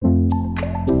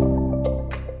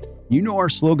You know our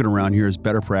slogan around here is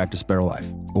better practice, better life.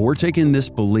 But we're taking this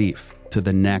belief to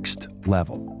the next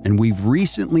level. And we've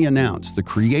recently announced the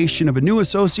creation of a new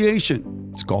association.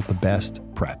 It's called the Best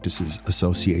Practices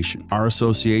Association. Our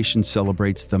association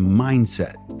celebrates the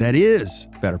mindset that is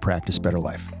better practice, better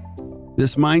life.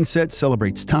 This mindset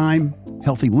celebrates time,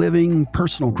 healthy living,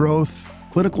 personal growth,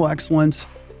 clinical excellence,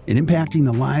 and impacting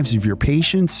the lives of your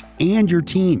patients and your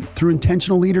team through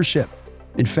intentional leadership.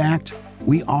 In fact,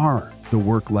 we are the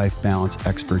work-life balance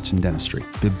experts in dentistry.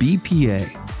 The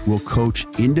BPA will coach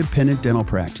independent dental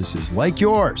practices like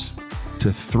yours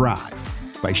to thrive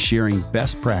by sharing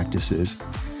best practices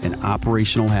and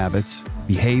operational habits,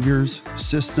 behaviors,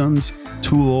 systems,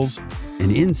 tools,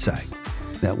 and insight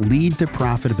that lead to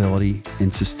profitability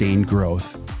and sustained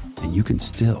growth, and you can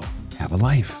still have a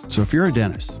life. So if you're a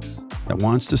dentist that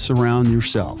wants to surround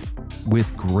yourself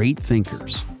with great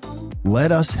thinkers,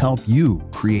 let us help you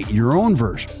create your own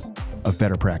version of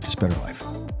better practice, better life.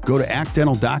 Go to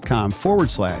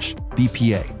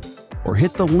actdental.com/BPA or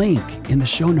hit the link in the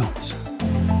show notes.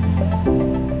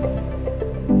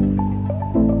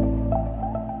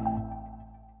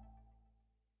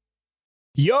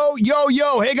 Yo, yo,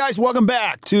 yo. Hey guys, welcome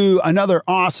back to another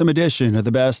awesome edition of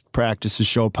the Best Practices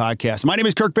Show podcast. My name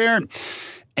is Kirk Barron,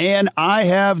 and I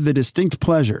have the distinct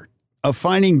pleasure of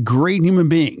finding great human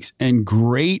beings and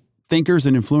great thinkers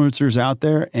and influencers out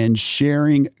there and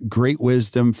sharing great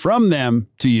wisdom from them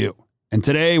to you. And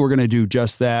today we're going to do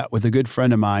just that with a good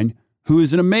friend of mine who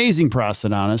is an amazing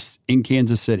prosthodontist in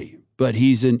Kansas City, but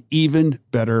he's an even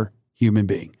better human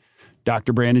being,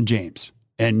 Dr. Brandon James.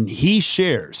 And he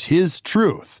shares his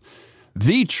truth,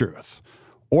 the truth,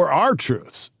 or our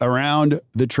truths around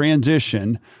the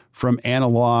transition from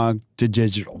analog to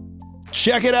digital.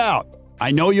 Check it out.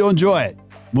 I know you'll enjoy it.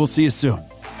 We'll see you soon.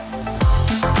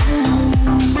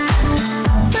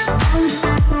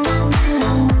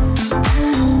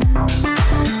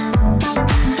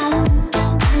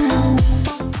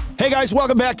 Hey guys,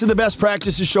 welcome back to the Best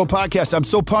Practices Show podcast. I'm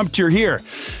so pumped you're here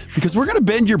because we're going to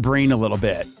bend your brain a little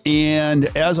bit. And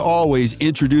as always,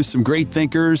 introduce some great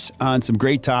thinkers on some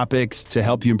great topics to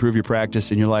help you improve your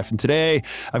practice in your life. And today,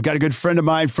 I've got a good friend of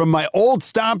mine from my old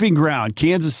stomping ground,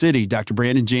 Kansas City, Dr.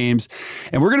 Brandon James.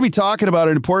 And we're going to be talking about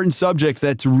an important subject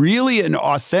that's really an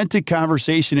authentic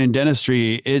conversation in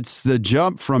dentistry. It's the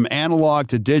jump from analog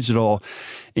to digital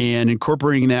and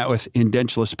incorporating that with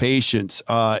edentulous patients,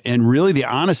 and really the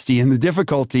honesty and the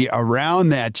difficulty around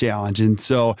that challenge. And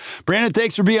so, Brandon,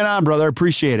 thanks for being on, brother. I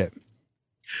appreciate it.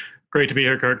 Great to be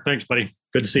here, Kirk. Thanks, buddy.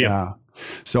 Good to see you.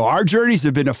 So our journeys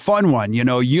have been a fun one. You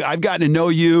know, I've gotten to know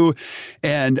you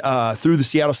and through the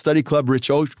Seattle Study Club, Rich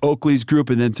Oakley's group,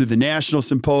 and then through the National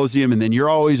Symposium. And then you're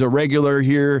always a regular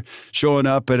here showing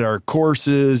up at our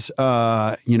courses,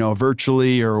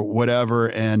 virtually or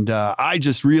whatever. And I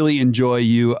just really enjoy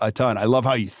you a ton. I love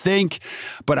how you think,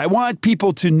 but I want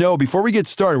people to know, before we get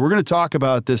started, we're going to talk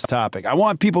about this topic. I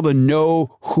want people to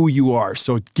know who you are.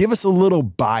 So give us a little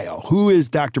bio. Who is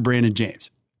Dr. Brandon James?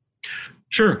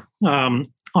 Sure.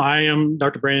 I am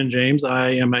Dr. Brandon James.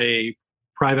 I am a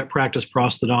private practice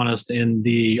prosthodontist in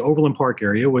the Overland Park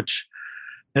area, which,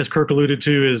 as Kirk alluded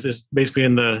to, is basically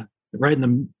right in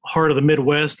the heart of the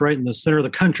Midwest, right in the center of the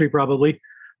country, probably.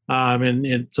 And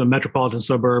it's a metropolitan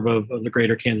suburb of the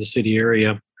greater Kansas City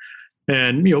area.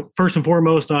 And, first and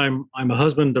foremost, I'm a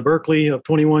husband to Berkeley of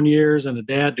 21 years and a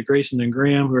dad to Grayson and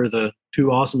Graham, who are the two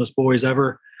awesomest boys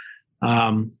ever.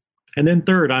 And then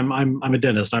third, I'm a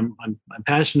dentist. I'm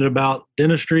passionate about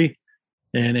dentistry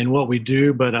and what we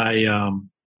do, but I,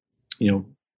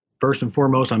 first and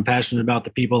foremost, I'm passionate about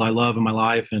the people I love in my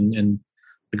life and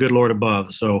the good Lord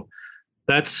above. So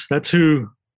that's who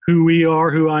we are,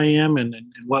 who I am, and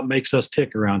what makes us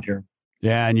tick around here.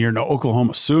 Yeah, and you're an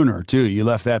Oklahoma Sooner too. You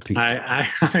left that piece. I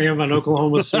am an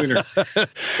Oklahoma Sooner.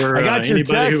 For I got your anybody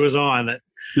text. Who was on that.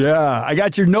 Yeah, I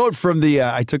got your note from the,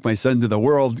 I took my son to the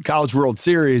College World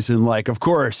Series, and of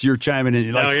course you're chiming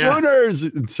in Sooners.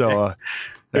 And so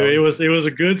it was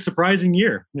a good, surprising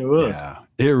year. It was. Yeah,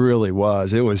 it really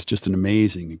was. It was just an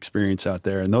amazing experience out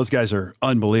there. And those guys are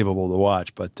unbelievable to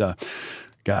watch, but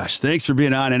gosh, thanks for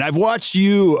being on. And I've watched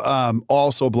you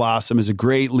also blossom as a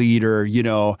great leader,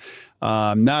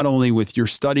 not only with your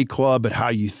study club, but how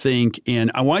you think. And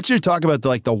I want you to talk about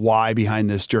the why behind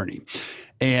this journey.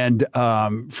 And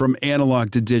from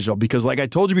analog to digital, because like I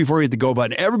told you before we hit the go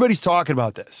button, everybody's talking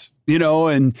about this,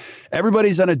 and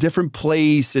everybody's on a different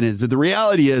place. But the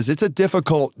reality is it's a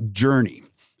difficult journey.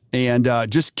 And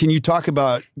can you talk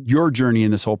about your journey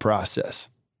in this whole process?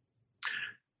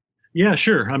 Yeah,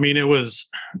 sure. I mean, it was,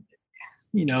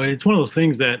 it's one of those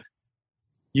things that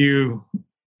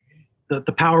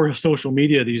the power of social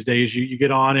media these days. You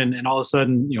get on and all of a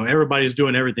sudden, everybody's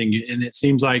doing everything. And it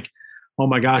seems like, oh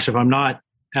my gosh, if I'm not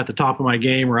at the top of my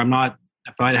game, or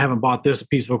if I haven't bought this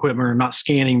piece of equipment, or not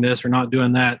scanning this, or not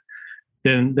doing that,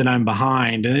 then I'm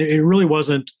behind. And it really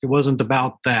wasn't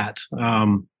about that.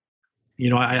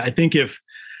 I think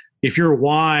if your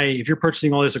why, if you're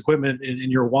purchasing all this equipment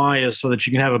and your why is so that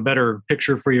you can have a better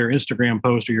picture for your Instagram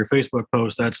post or your Facebook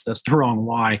post, that's the wrong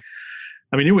why.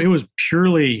 I mean, it was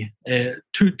purely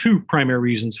two primary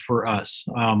reasons for us.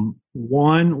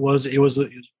 One was it was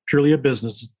purely a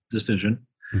business decision,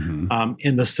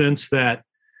 in the sense that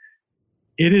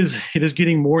it is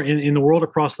getting more in the world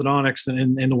of prosthodontics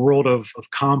and in the world of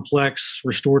complex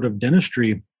restorative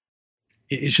dentistry.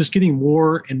 It's just getting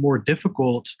more and more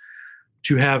difficult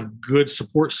to have good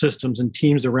support systems and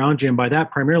teams around you. And by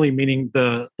that, primarily meaning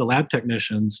the lab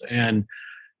technicians, and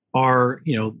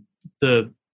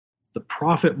the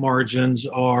profit margins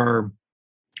are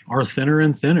thinner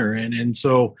and thinner. And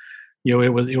so,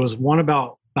 it was one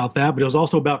about that, but it was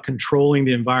also about controlling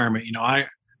the environment.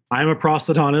 I'm a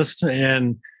prosthodontist,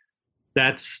 and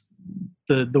that's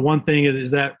the one thing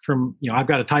is that from, I've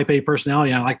got a type A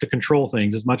personality, and I like to control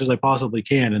things as much as I possibly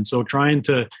can. And so trying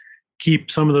to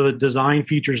keep some of the design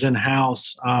features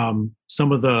in-house,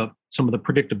 some of the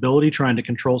predictability, trying to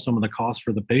control some of the costs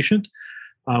for the patient,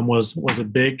 was a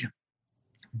big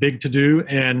to do.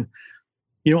 And,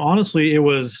 honestly,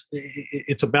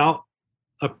 it's about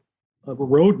a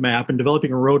roadmap, and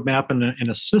developing a roadmap and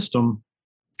a system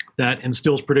that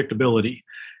instills predictability,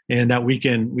 and that we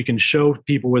can show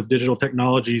people with digital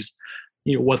technologies,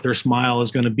 what their smile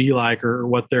is going to be like, or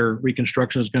what their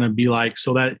reconstruction is going to be like,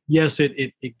 so that, yes,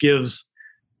 it gives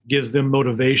them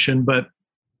motivation. But,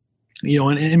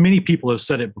 and many people have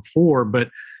said it before, but,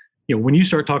 when you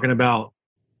start talking about,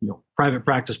 private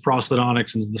practice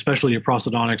prosthodontics, and the specialty of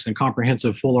prosthodontics and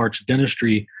comprehensive full arch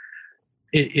dentistry,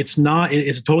 it's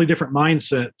a totally different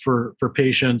mindset for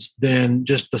patients than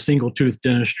just the single tooth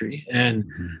dentistry. And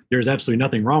there's absolutely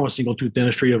nothing wrong with single tooth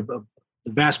dentistry. Of the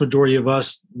vast majority of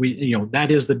us, that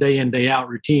is the day in, day out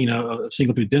routine of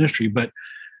single tooth dentistry. But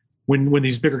when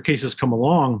these bigger cases come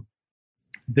along,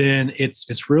 then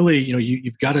it's really,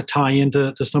 you've got to tie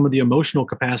into some of the emotional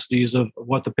capacities of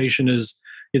what the patient is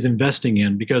investing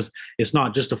in, because it's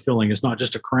not just a filling, it's not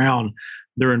just a crown.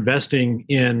 They're investing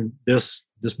in this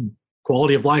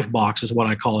quality of life box, is what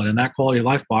I call it. And that quality of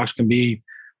life box can be,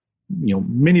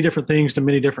 many different things to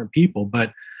many different people,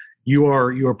 but you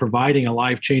are providing a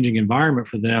life-changing environment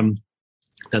for them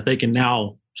that they can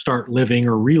now start living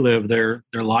or relive their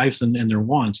lives and their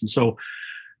wants. And so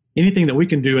anything that we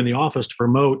can do in the office to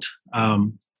promote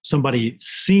somebody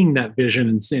seeing that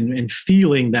vision and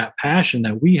feeling that passion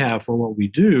that we have for what we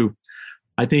do,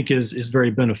 I think is very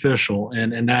beneficial.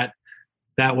 And that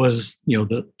was,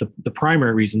 the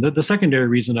primary reason. The secondary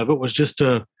reason of it was just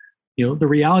to, the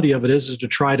reality of it is to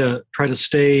try to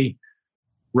stay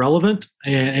relevant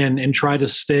and try to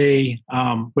stay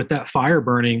with that fire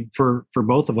burning for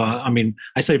both of us. I mean,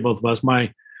 I say both of us.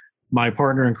 My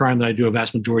partner in crime that I do a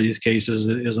vast majority of these cases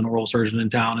is an oral surgeon in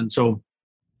town. And so,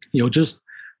 just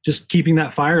keeping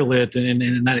that fire lit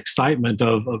and that excitement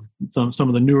of some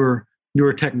of the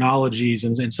newer technologies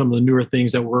and some of the newer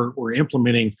things that we're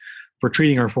implementing for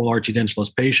treating our full arch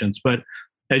edentulous patients. But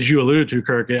as you alluded to,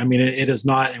 Kirk, I mean, it is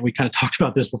not, and we kind of talked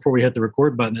about this before we hit the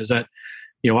record button, is that,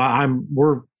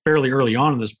 we're fairly early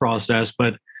on in this process,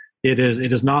 but it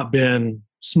has not been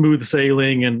smooth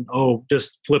sailing and,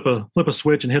 just flip a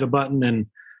switch and hit a button and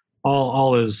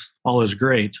all is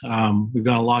great. We've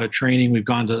done a lot of training. We've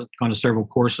gone to several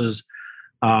courses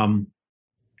that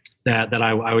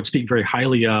I would speak very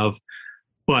highly of.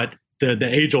 But the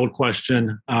age old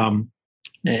question,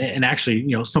 and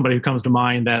actually, somebody who comes to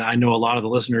mind that I know a lot of the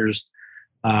listeners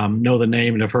know the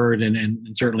name and have heard,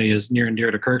 and certainly is near and dear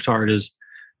to Kirk's heart, is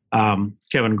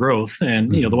Kevin Groth.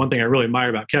 And the one thing I really admire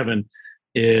about Kevin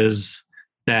is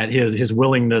that his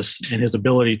willingness and his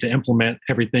ability to implement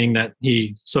everything that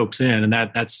he soaks in, and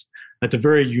that's a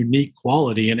very unique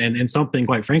quality, and something,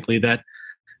 quite frankly, that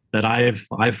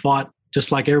I've fought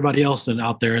just like everybody else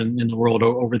out there in the world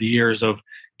over the years, of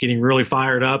getting really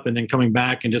fired up and then coming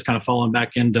back and just kind of falling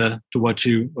back into what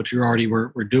you already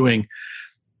were doing.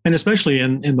 And especially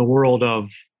in the world of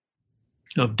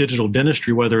digital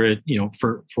dentistry, whether it,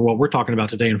 for what we're talking about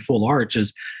today in full arch,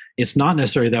 is it's not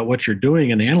necessarily that what you're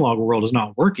doing in the analog world is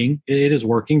not working. It is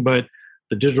working, but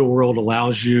the digital world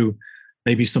allows you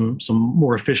maybe some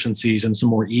more efficiencies and some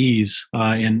more ease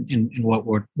in what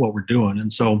we're doing.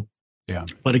 And so, yeah.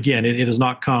 But again, it has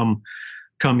not come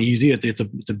easy.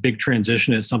 It's a big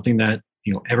transition. It's something that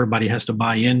everybody has to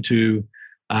buy into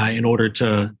in order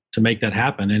to make that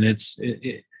happen. And it's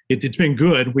been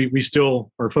good. We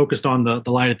still are focused on the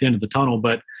light at the end of the tunnel,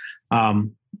 but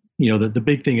the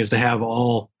big thing is to have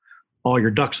all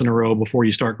your ducks in a row before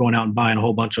you start going out and buying a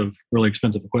whole bunch of really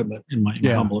expensive equipment, in my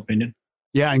humble opinion.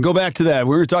 Yeah, and go back to that.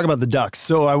 We were talking about the ducks,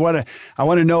 so I want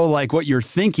to know like what you're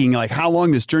thinking, like how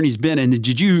long this journey's been, and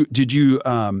did you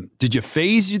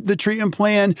phase the treatment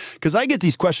plan? Because I get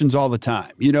these questions all the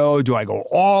time. Do I go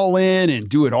all in and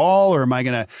do it all, or am I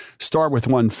going to start with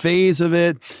one phase of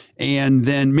it? And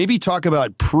then maybe talk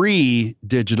about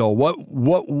pre-digital. What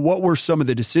were some of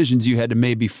the decisions you had to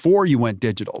make before you went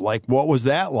digital? Like, what was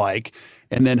that like?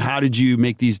 And then how did you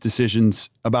make these decisions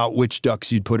about which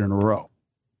ducks you'd put in a row?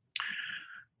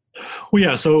 Well,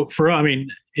 yeah. So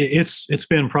it's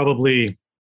been probably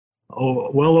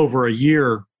well over a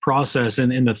year process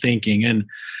in the thinking. And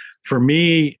for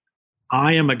me,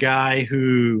 I am a guy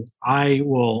who I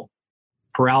will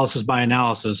paralysis by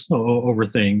analysis over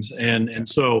things. And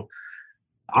so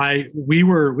we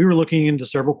were looking into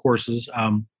several courses.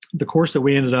 The course that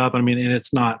we ended up, and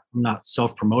it's not, I'm not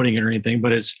self-promoting it or anything,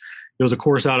 but it was a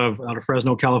course out of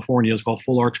Fresno, California. It's called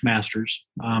Full Arch Masters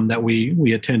that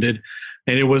we attended.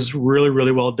 And it was really,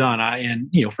 really well done.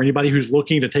 For anybody who's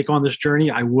looking to take on this journey,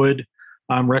 I would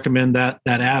recommend that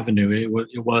avenue.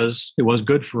 It was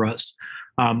good for us.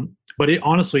 But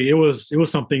honestly, it was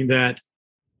something that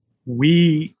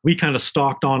we kind of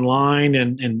stalked online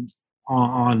and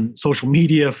on social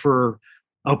media for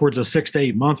upwards of 6 to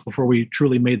 8 months before we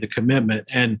truly made the commitment.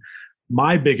 And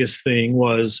my biggest thing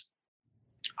was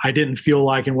I didn't feel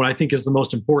like, and what I think is the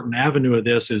most important avenue of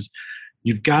this is,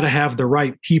 you've got to have the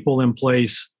right people in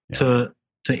place to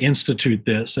institute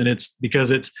this. And it's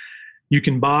because you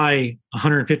can buy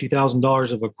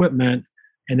 $150,000 of equipment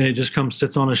and then it just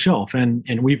sits on a shelf. And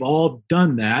we've all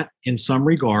done that in some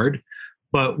regard.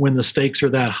 But when the stakes are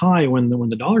that high, when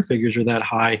the dollar figures are that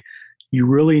high, you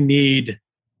really need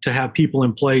to have people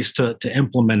in place to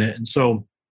implement it. And so,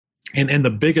 and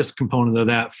the biggest component of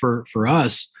that for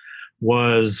us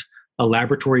was a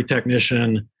laboratory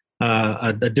technician,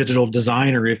 a digital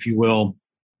designer, if you will.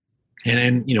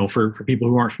 And for people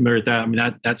who aren't familiar with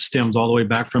that, that stems all the way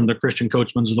back from the Christian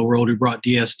Coachmans of the world who brought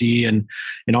DSD and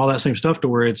all that same stuff, to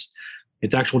where it's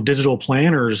actual digital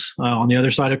planners on the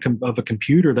other side of a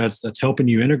computer that's helping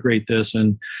you integrate this.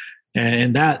 And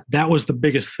that was the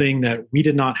biggest thing that we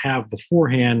did not have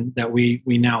beforehand that we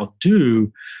now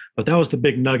do. But that was the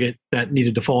big nugget that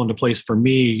needed to fall into place for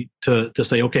me to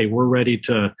say, okay, we're ready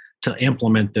to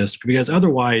implement this. Because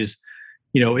otherwise,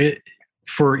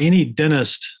 for any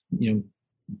dentist,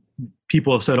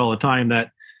 people have said all the time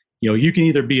that, you can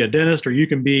either be a dentist or you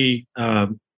can be a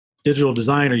digital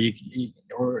designer,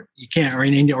 or you can't, or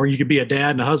you could be a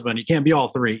dad and a husband. You can't be all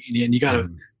three, and you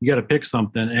gotta pick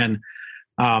something. And,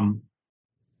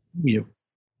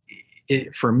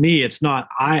 for me, it's not,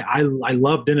 I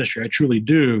love dentistry. I truly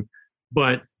do,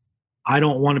 but I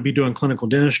don't want to be doing clinical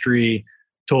dentistry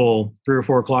till 3 or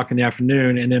 4 o'clock in the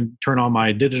afternoon and then turn on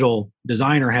my digital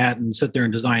designer hat and sit there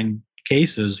and design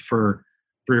cases for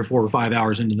 3 or 4 or 5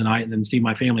 hours into the night and then see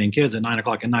my family and kids at 9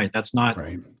 o'clock at night. That's not,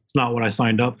 right. It's not what I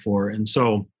signed up for. And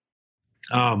so,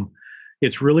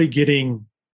 it's really getting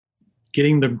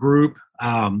the group,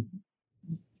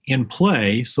 in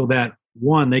play so that,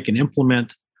 one, they can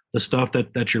implement the stuff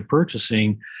that you're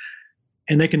purchasing,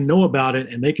 and they can know about it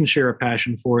and they can share a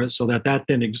passion for it, so that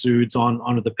then exudes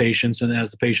onto the patients. And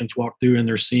as the patients walk through and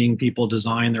they're seeing people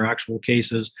design their actual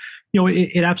cases,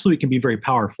 it absolutely can be very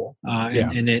powerful.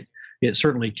 And it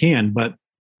certainly can. But,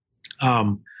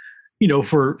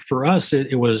 for us,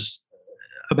 it was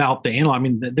about the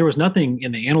analog. There was nothing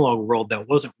in the analog world that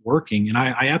wasn't working. And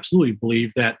I absolutely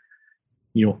believe that,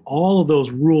 all of those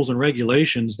rules and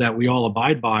regulations that we all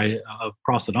abide by of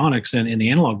prosthodontics and in the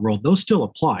analog world, those still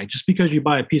apply. Just because you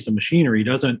buy a piece of machinery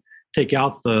doesn't take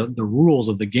out the rules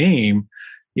of the game.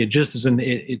 It just is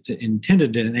it's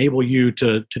intended to enable you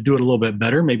to do it a little bit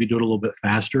better, maybe do it a little bit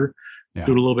faster, do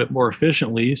it a little bit more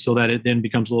efficiently, so that it then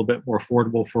becomes a little bit more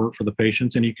affordable for the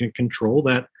patients, and you can control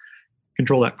that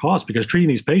cost, because treating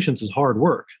these patients is hard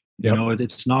work.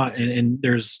 It's not, and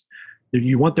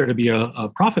you want there to be a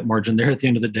profit margin there at the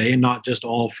end of the day, and not just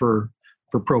all for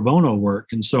pro bono work.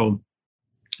 And so,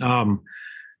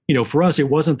 for us, it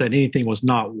wasn't that anything was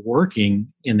not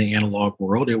working in the analog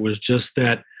world. It was just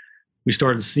that we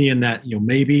started seeing that,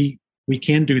 maybe we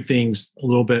can do things a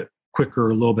little bit quicker,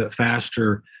 a little bit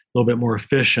faster, a little bit more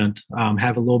efficient,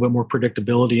 have a little bit more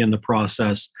predictability in the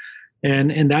process.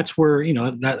 And that's where,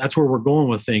 that's where we're going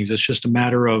with things. It's just a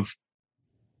matter of,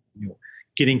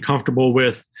 getting comfortable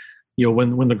with,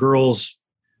 when the girls,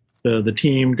 the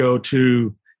team go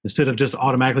to instead of just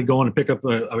automatically going to pick up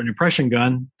an impression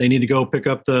gun, they need to go pick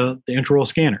up the intraoral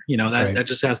scanner. That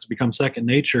just has to become second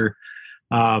nature.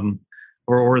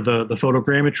 Or the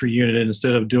photogrammetry unit,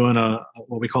 instead of doing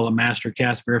what we call a master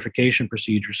cast verification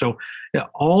procedure. So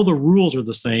all the rules are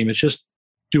the same. It's just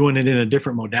doing it in a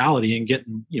different modality and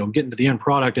getting to the end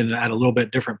product and at a little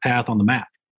bit different path on the map.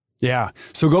 Yeah.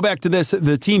 So go back to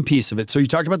the team piece of it. So you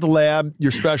talked about the lab,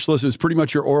 your specialist. It was pretty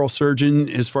much your oral surgeon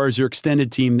as far as your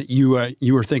extended team that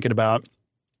you were thinking about.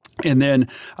 And then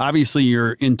obviously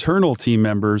your internal team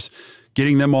members,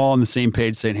 getting them all on the same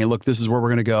page, saying, hey, look, this is where we're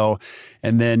going to go,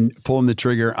 and then pulling the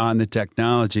trigger on the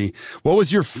technology. What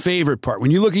was your favorite part?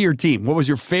 When you look at your team, what was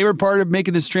your favorite part of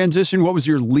making this transition? What was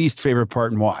your least favorite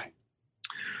part, and why?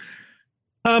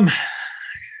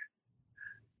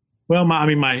 Well,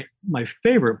 my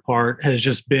favorite part has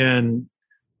just been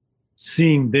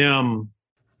seeing them,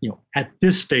 at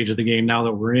this stage of the game now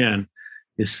that we're in,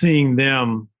 is seeing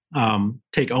them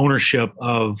take ownership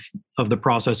of the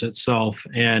process itself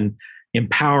and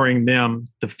empowering them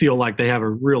to feel like they have a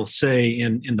real say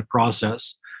in the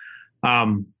process.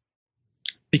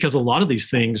 Because a lot of these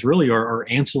things really are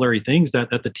ancillary things that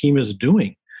the team is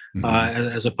doing,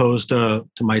 as opposed to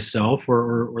myself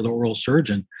or the oral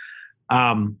surgeon.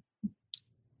 On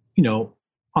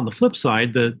the flip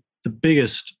side, the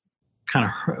biggest kind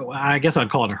of, I guess I'd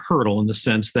call it a hurdle, in the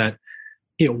sense that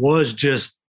it was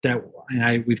just that,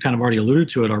 and we've kind of already alluded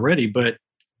to it already, but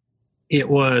it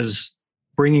was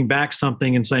bringing back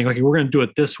something and saying, okay, we're going to do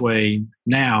it this way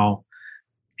now,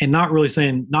 and not really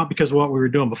saying, not because what we were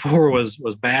doing before was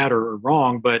bad or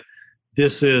wrong, but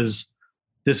this is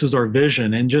our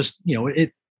vision. And just,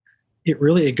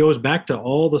 it goes back to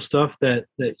all the stuff that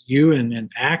you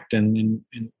and ACT and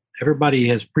everybody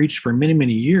has preached for many,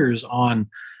 many years on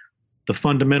the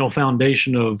fundamental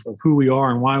foundation of who we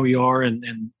are and why we are, and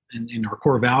our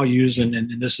core values.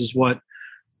 And this is what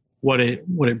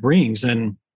it brings.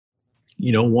 And,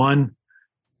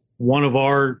 one of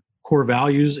our core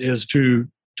values is to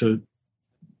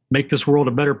make this world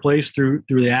a better place through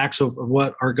the acts of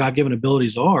what our God-given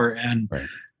abilities are. And right.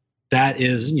 That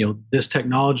is, this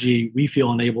technology, we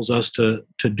feel, enables us to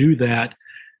do that.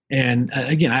 And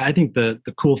again, I think the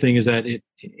cool thing is that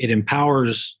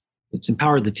it's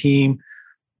empowered the team.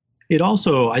 It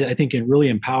also, I think, it really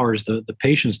empowers the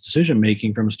patient's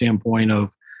decision-making from a standpoint of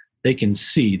they can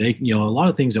see, a lot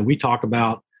of things that we talk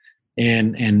about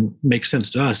and make sense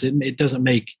to us. It doesn't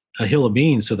make a hill of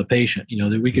beans to the patient.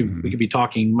 That we could be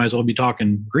talking, might as well be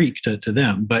talking Greek to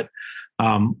them. But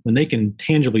when they can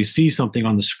tangibly see something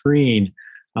on the screen,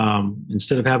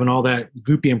 instead of having all that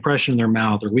goopy impression in their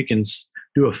mouth, or we can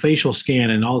do a facial scan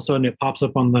and all of a sudden it pops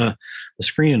up on the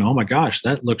screen and, oh my gosh,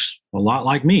 that looks a lot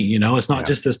like me. It's not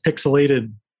just this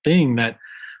pixelated thing, that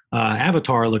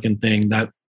avatar looking thing. That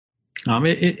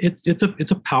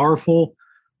it's a powerful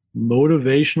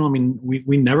motivational. I mean,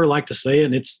 we never like to say it,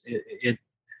 and it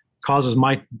causes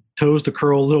my toes to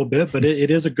curl a little bit, but it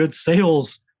is a good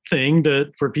sales thing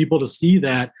for people to see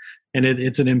that, and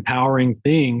it's an empowering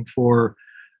thing for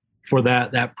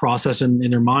that process in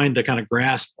their mind to kind of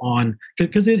grasp on,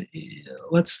 because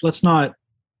let's not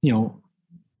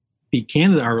be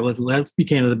candid, or let's be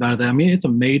candid about it. I mean, it's a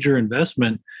major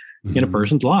investment in a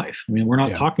person's life. I mean, we're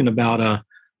not talking about a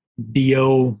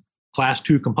DO class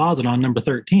 2 composite on number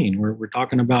 13. We're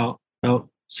talking about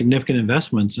significant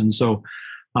investments. And so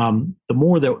the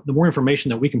more information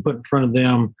that we can put in front of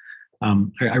them,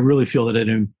 I really feel that it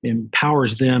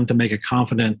empowers them to make a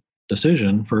confident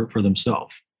decision for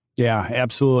themselves. Yeah,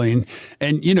 absolutely.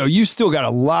 And you still got a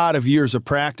lot of years of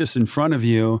practice in front of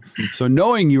you. So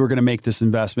knowing you were going to make this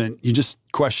investment, you just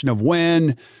question of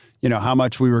when, how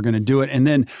much we were going to do it. And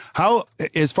then how,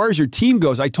 as far as your team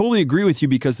goes, I totally agree with you,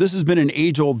 because this has been an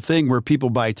age-old thing where people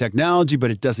buy technology,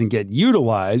 but it doesn't get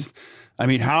utilized. I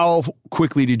mean, how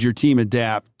quickly did your team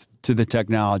adapt to the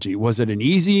technology? Was it an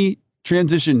easy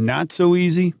transition, not so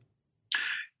easy?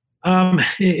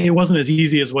 It wasn't as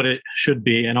easy as what it should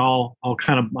be. And I'll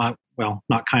kind of,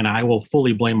 I will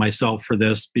fully blame myself for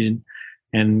this.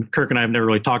 And Kirk and I have never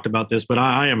really talked about this, but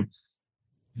I am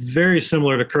very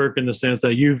similar to Kirk in the sense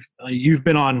that you've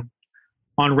been on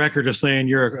record of saying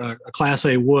you're a class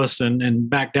A wuss and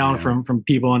back down from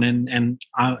people. And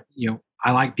I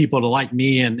like people to like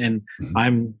me, and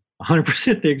I'm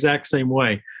 100% the exact same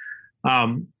way.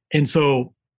 And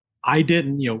so I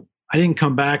didn't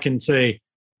come back and say,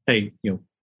 hey,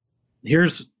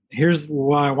 here's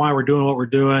why we're doing what we're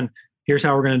doing. Here's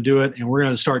how we're going to do it, and we're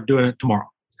going to start doing it tomorrow.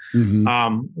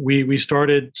 We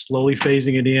started slowly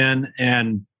phasing it in,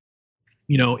 and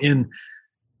in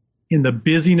the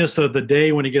busyness of the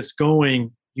day when it gets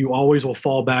going, you always will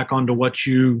fall back onto what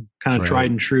you kind of Right.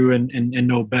 tried and true and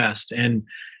know best. And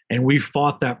we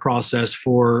fought that process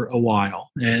for a while.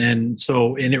 And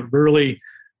so, and it really,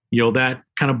 that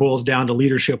kind of boils down to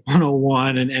leadership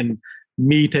 101 and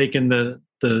me taking the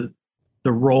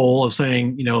role of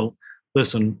saying,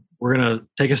 listen, we're going to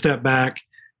take a step back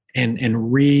and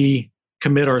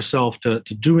recommit ourselves to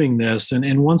doing this.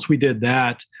 And once we did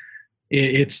that,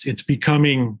 it's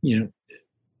becoming,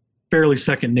 fairly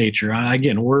second nature.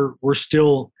 Again, we're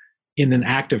still in an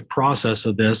active process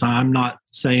of this. I'm not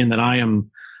saying that I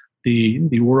am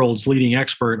the world's leading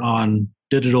expert on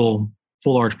digital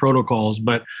full arch protocols,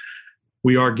 but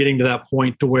we are getting to that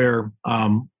point to where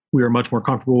we are much more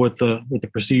comfortable with the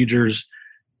procedures.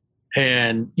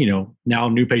 And now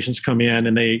new patients come in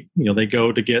and they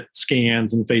go to get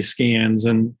scans and face scans,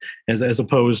 and as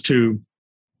opposed to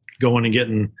going and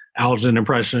getting allergen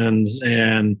impressions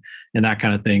and that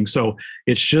kind of thing. So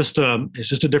it's just a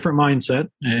different mindset,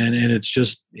 and it's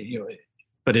just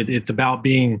but it's about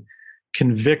being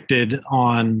convicted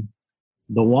on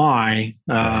the why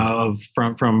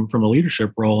from a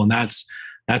leadership role, and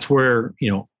that's where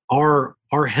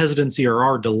our hesitancy or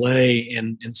our delay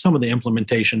in some of the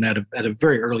implementation at a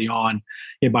very early on,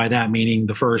 and by that meaning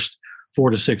the first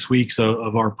 4 to 6 weeks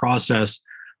of our process.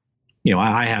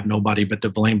 I have nobody but to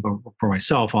blame for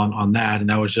myself on that, and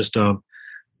that was just a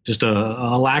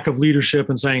lack of leadership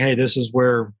and saying, hey, this is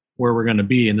where we're going to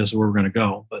be and this is where we're going to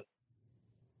go. But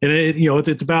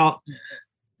it's about,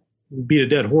 beat a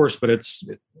dead horse, but it's,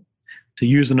 to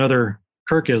use another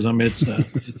Kirkism,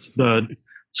 it's the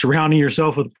surrounding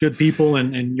yourself with good people,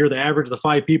 and you're the average of the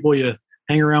 5 people you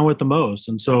hang around with the most.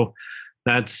 And so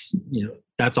that's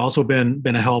also been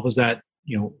a help, is that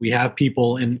we have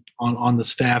people on the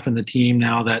staff and the team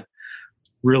now that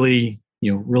really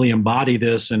embody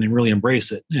this and really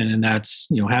embrace it. And that's,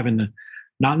 having the,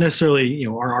 not necessarily,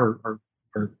 our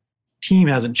team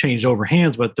hasn't changed over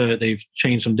hands, but they've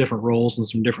changed some different roles and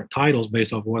some different titles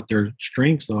based off of what their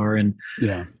strengths are. And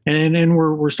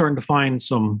we're starting to find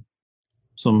some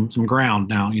ground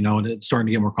now, and it's starting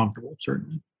to get more comfortable,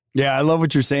 certainly. Yeah. I love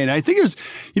what you're saying. I think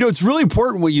it's really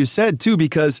important what you said too,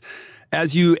 because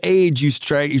as you age, you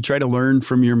try to learn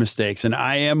from your mistakes. And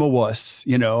I am a wuss,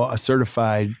 a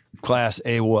certified Class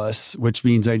A wuss, which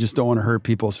means I just don't want to hurt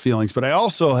people's feelings. But I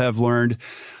also have learned,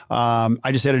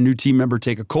 I just had a new team member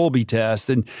take a Kolbe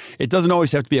test, and it doesn't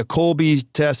always have to be a Kolbe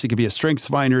test. It could be a strengths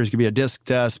finder. It could be a disc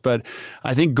test. But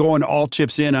I think going all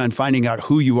chips in on finding out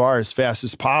who you are as fast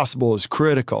as possible is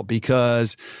critical,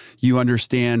 because you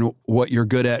understand what you're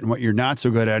good at and what you're not so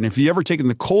good at. And if you ever taken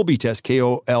the Kolbe test,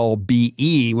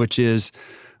 Kolbe, which is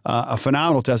a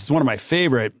phenomenal test, it's one of my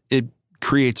favorite. It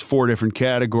creates 4 different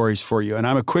categories for you. And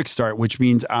I'm a quick start, which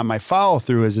means my follow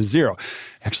through is a 0.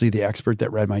 Actually, the expert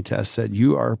that read my test said,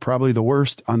 you are probably the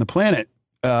worst on the planet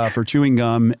for chewing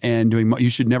gum and you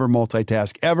should never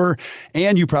multitask ever.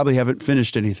 And you probably haven't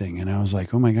finished anything. And I was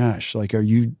like, oh my gosh, like,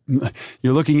 you're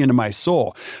looking into my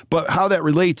soul. But how that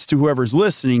relates to whoever's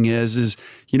listening is,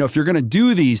 if you're going to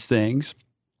do these things,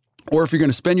 or if you're going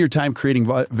to spend your time creating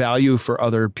value for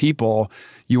other people,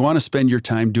 you want to spend your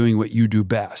time doing what you do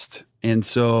best. And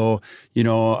so,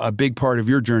 a big part of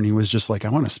your journey was just like, I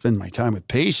want to spend my time with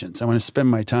patients. I want to spend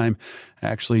my time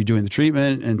actually doing the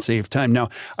treatment and save time. Now,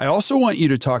 I also want you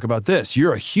to talk about this.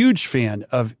 You're a huge fan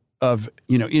of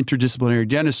interdisciplinary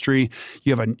dentistry.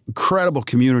 You have an incredible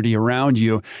community around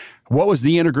you. What was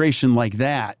the integration like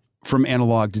that from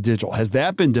analog to digital? Has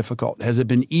that been difficult? Has it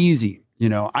been easy?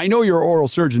 I know your oral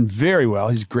surgeon very well.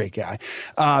 He's a great guy.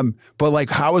 But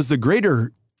like, how is the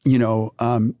greater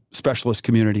specialist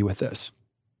community with this?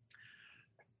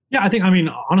 Yeah,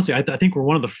 honestly, I think we're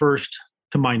one of the first,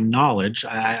 to my knowledge.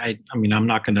 I'm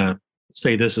not going to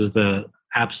say this is the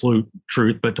absolute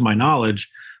truth, but to my knowledge,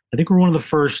 I think we're one of the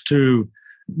first to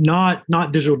not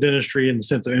digital dentistry in the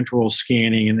sense of intraoral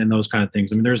scanning and those kind of things.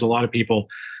 There's a lot of people,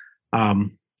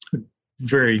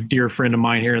 very dear friend of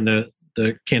mine here in the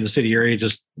Kansas City area,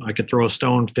 just I could throw a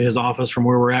stone to his office from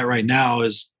where we're at right now,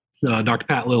 is Dr.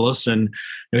 Pat Lillis. And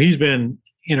he's been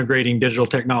integrating digital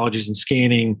technologies and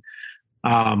scanning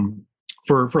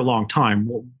for a long time,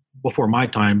 before my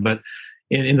time. But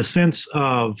in the sense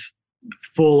of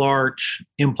full arch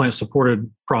implant supported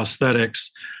prosthetics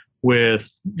with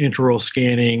intraoral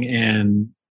scanning and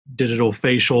digital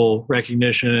facial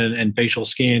recognition and facial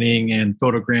scanning and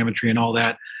photogrammetry and all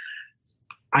that,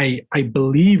 I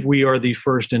believe we are the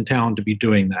first in town to be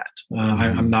doing that.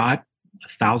 I'm not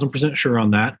 1,000% sure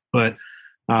on that, but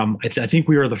I think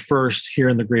we are the first here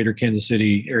in the greater Kansas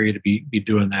City area to be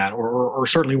doing that, or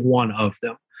certainly one of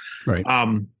them. Right.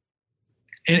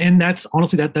 and that's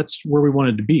honestly that's where we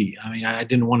wanted to be. I mean, I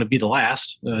didn't want to be the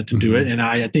last to do it, and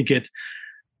I think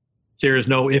there is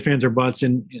no ifs, ands, or buts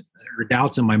or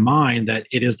doubts in my mind that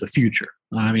it is the future.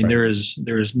 I mean, there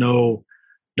is no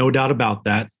doubt about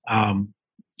that.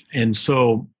 And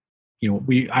so,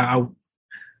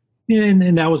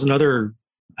 and that was another,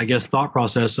 I guess, thought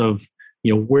process of,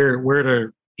 where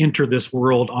to enter this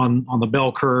world on the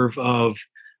bell curve of,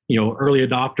 early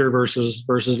adopter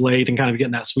versus late, and kind of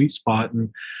getting that sweet spot.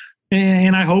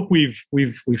 And I hope we've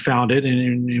found it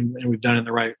and we've done it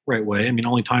the right way. I mean,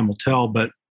 only time will tell, but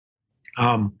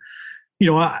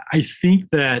I think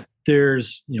that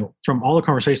there's, from all the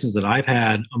conversations that I've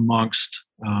had amongst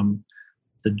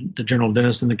the general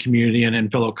dentists in the community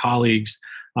and fellow colleagues,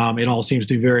 it all seems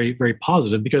to be very, very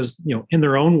positive because, in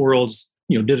their own worlds,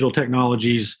 digital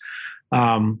technologies,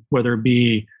 whether it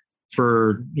be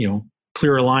for,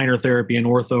 clear aligner therapy in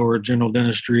ortho or general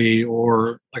dentistry,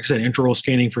 or like I said, intraoral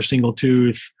scanning for single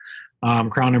tooth,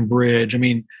 crown and bridge. I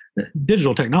mean,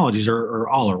 digital technologies are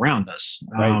all around us,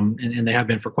 and they have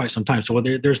been for quite some time. So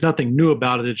there's nothing new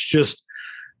about it. It's just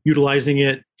utilizing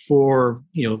it for,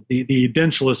 the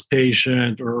edentulous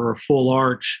patient or a full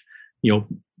arch,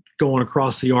 going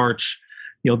across the arch.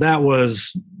 That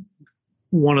was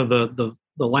one of the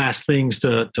last things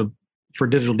for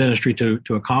digital dentistry to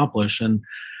accomplish. And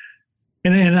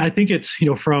I think it's,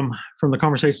 from the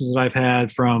conversations that I've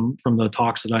had, from the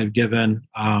talks that I've given,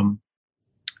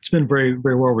 it's been very,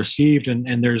 very well received,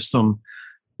 and there's some,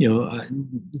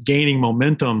 gaining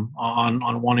momentum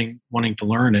on wanting to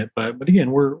learn it. But again,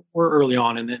 we're early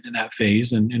on in that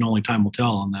phase, and only time will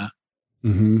tell on that.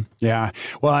 Mm-hmm. Yeah.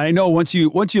 Well, I know once you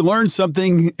learn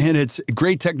something and it's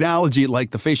great technology,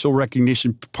 like the facial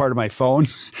recognition part of my phone,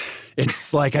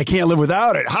 it's like, I can't live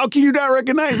without it. How can you not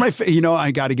recognize my face?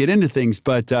 I got to get into things,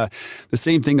 but the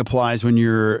same thing applies when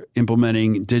you're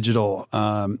implementing digital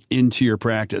into your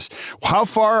practice. How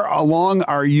far along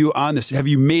are you on this? Have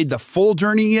you made the full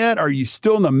journey yet? Are you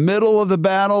still in the middle of the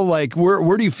battle? Like,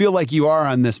 where do you feel like you are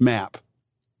on this map?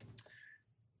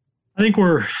 I think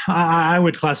I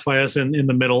would classify us in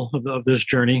the middle of this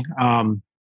journey.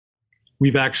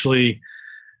 We've actually,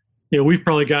 we've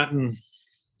probably gotten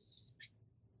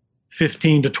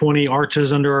 15 to 20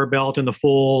 arches under our belt in the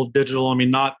full digital. I mean,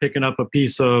 not picking up a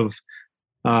piece of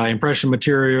impression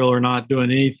material or not doing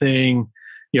anything,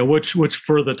 which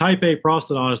for the type A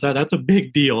prosthodontist, that's a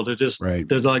big deal to just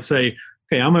to like say,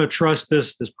 okay, I'm going to trust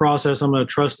this process. I'm going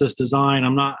to trust this design.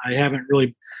 I haven't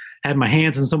really had my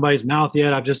hands in somebody's mouth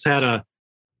yet. I've just had a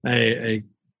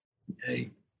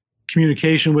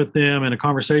communication with them and a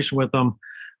conversation with them.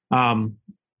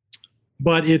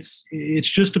 But it's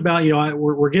just about,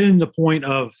 we're getting to the point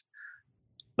of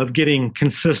getting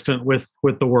consistent with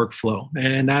the workflow.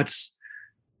 And that's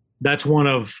one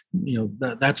of,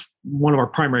 that's one of our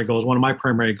primary goals, one of my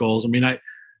primary goals. I mean,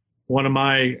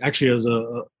 actually as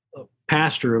a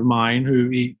pastor of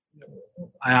mine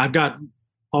I've got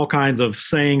all kinds of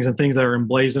sayings and things that are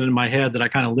emblazoned in my head that I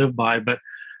kind of live by. But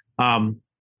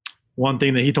one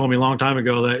thing that he told me a long time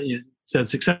ago, that he said,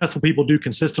 successful people do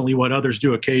consistently what others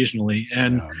do occasionally.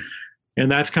 And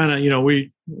that's kind of,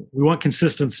 we want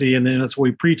consistency. And then that's what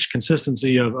we preach,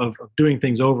 consistency of doing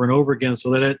things over and over again, so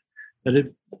that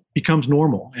it becomes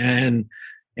normal. And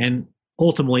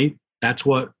ultimately that's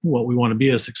what we want to be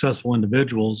as successful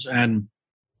individuals. And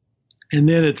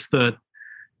then it's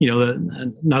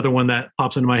another one that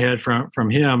pops into my head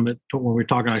from him when we were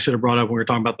talking, I should have brought up when we were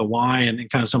talking about the why and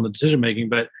kind of some of the decision making,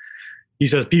 but he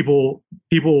says people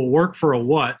will work for a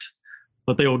what,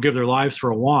 but they will give their lives for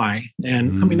a why.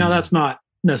 And I mean, now that's not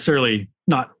necessarily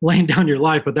not laying down your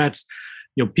life, but that's,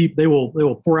 people, they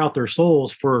will pour out their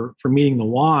souls for meeting the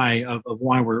why of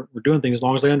why we're doing things, as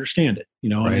long as they understand it,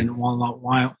 and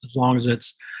why, as long as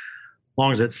it's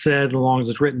said, as long as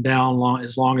it's written down,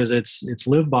 as long as it's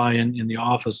lived by in the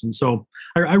office. And so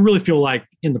I really feel like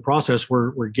in the process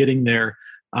we're getting there.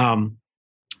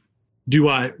 Do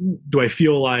I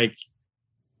feel like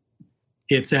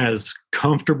it's as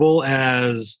comfortable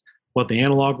as what the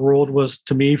analog world was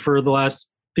to me for the last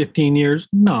 15 years?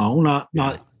 No, not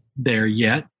there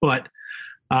yet, but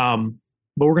we're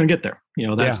going to get there.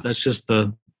 That's just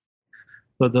the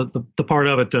part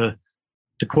of it. To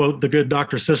quote the good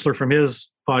Dr. Sisler from his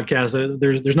podcast,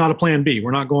 there's not a plan B.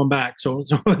 We're not going back. So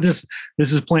this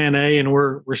is plan A, and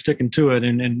we're sticking to it,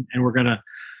 and we're gonna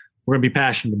be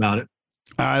passionate about it.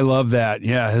 I love that.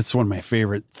 Yeah, that's one of my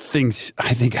favorite things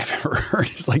I think I've ever heard.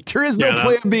 It's like there is no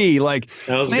plan B. Like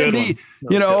plan B,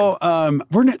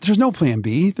 there's no plan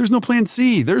B. There's no plan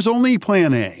C. There's only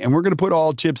plan A, and we're going to put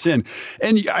all chips in.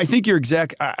 And I think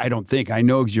I don't think, I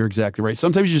know you're exactly right.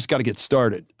 Sometimes you just got to get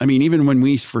started. I mean, even when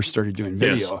we first started doing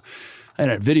video, yes. I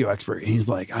had a video expert. He's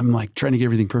like, I'm like trying to get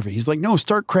everything perfect. He's like, no,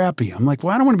 start crappy. I'm like,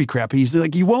 well, I don't want to be crappy. He's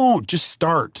like, you won't, just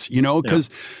start, because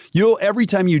every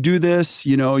time you do this,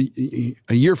 a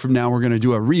year from now, we're going to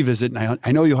do a revisit. And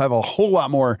I know you'll have a whole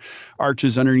lot more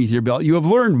arches underneath your belt. You have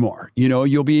learned more,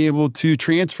 you'll be able to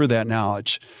transfer that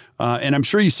knowledge. And I'm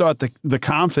sure you saw the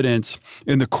confidence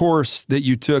in the course that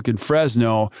you took in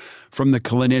Fresno from the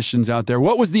clinicians out there.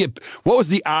 What was the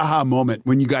aha moment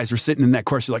when you guys were sitting in that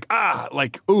course? You're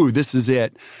like, ooh, this is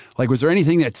it. Like, was there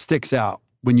anything that sticks out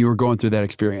when you were going through that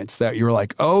experience that you were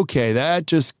like, okay, that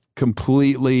just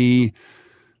completely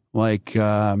like,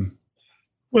 well,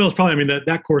 it's probably,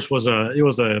 that course was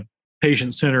a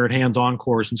patient-centered hands-on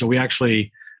course. And so we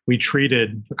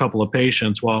treated a couple of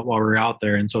patients while we were out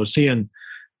there. And so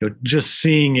just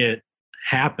seeing it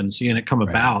happen, seeing it come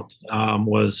about,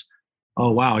 was,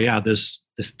 oh wow, yeah, this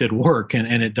did work,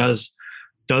 and it does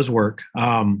work.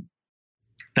 The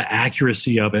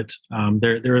accuracy of it,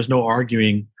 there is no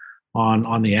arguing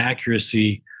on the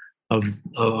accuracy of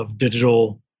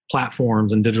digital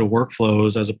platforms and digital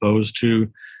workflows as opposed to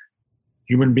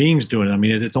human beings doing it. I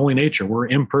mean, it's only nature. We're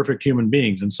imperfect human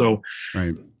beings, and so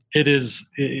it is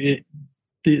the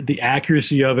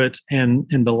accuracy of it and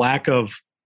the lack of,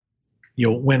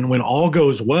 when all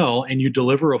goes well and you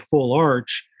deliver a full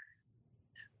arch,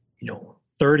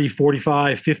 30,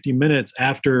 45, 50 minutes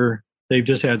after they've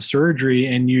just had surgery,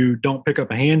 and you don't pick up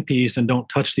a handpiece and don't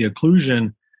touch the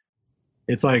occlusion,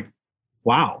 it's like,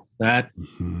 wow,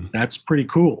 that's pretty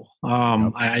cool.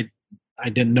 I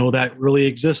didn't know that really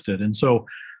existed. And so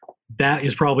that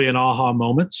is probably an aha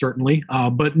moment, certainly.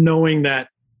 But knowing that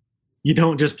you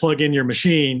don't just plug in your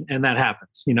machine and that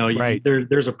happens,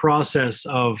 there's a process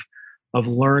of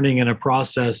learning and a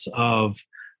process of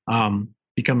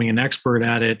becoming an expert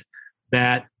at it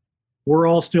that we're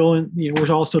all still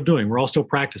doing. We're all still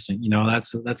practicing.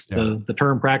 That's the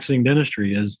term, practicing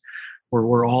dentistry, is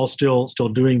we're all still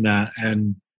doing that.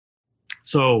 And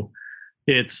so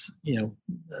it's,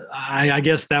 I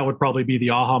guess that would probably be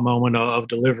the aha moment of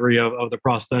delivery of the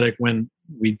prosthetic, when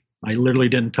I literally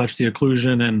didn't touch the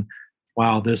occlusion, and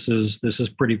wow, this is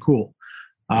pretty cool.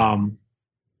 But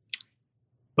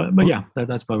yeah,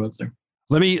 that's probably what's there.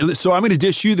 So I'm going to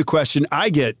dish you the question I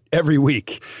get every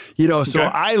week, so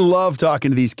I love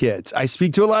talking to these kids. I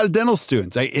speak to a lot of dental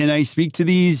students, and I speak to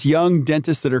these young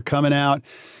dentists that are coming out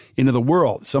into the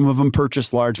world. Some of them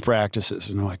purchase large practices,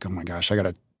 and they're like, oh my gosh, I got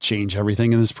to change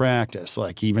everything in this practice.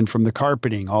 Like, even from the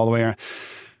carpeting all the way around.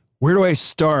 Where do I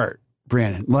start,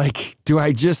 Brandon? Like, do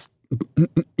I just,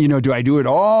 do I do it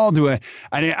all?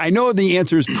 I know the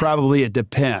answer is probably it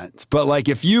depends, but like,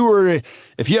 if you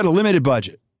had a limited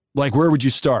budget, like, where would you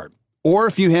start? Or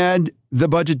if you had the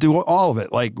budget to do all of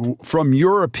it, like, from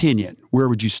your opinion, where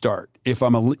would you start if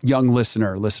I'm a young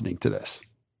listener listening to this?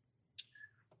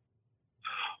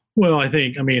 Well, I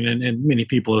think, and many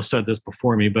people have said this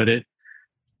before me, but it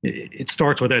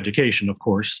starts with education, of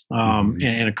course,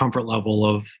 and a comfort level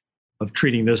of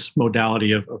treating this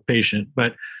modality of patient.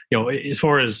 But, as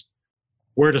far as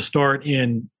where to start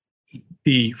in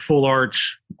the full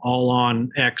arch, all on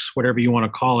X, whatever you want to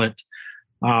call it,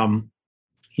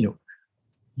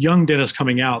 young dentists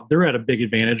coming out, they're at a big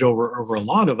advantage over a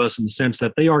lot of us, in the sense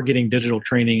that they are getting digital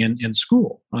training in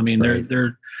school.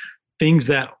 They're things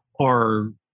that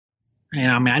are,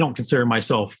 and I don't consider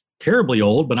myself terribly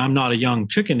old, but I'm not a young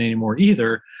chicken anymore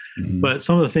either. Mm-hmm. But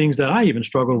some of the things that I even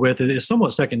struggled with, it is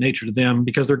somewhat second nature to them,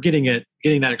 because they're getting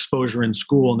that exposure in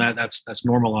school, and that's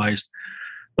normalized.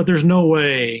 But there's no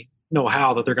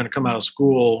how that they're going to come out of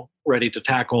school ready to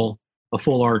tackle a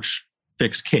full arch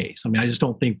fixed case. I just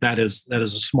don't think that is a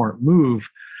smart move.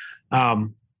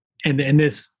 And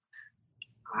this,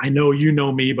 I know you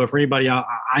know me, but for anybody,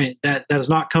 that is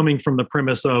not coming from the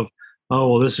premise of,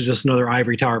 oh, well, this is just another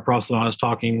ivory tower prosthodontist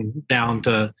talking down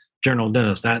to general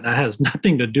dentists. That has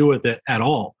nothing to do with it at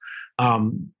all.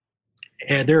 And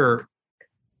there are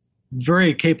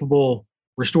very capable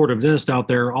restorative dentists out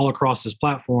there all across this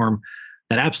platform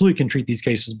that absolutely can treat these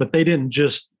cases, but they didn't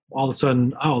just all of a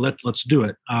sudden, oh, let's do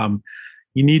it.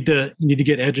 You need to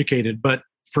get educated. But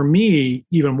for me,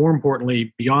 even more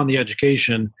importantly, beyond the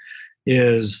education,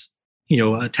 is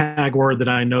a tag word that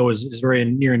I know is very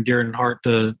near and dear in heart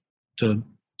to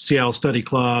Seattle Study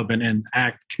Club and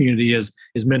ACT community is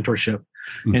mentorship.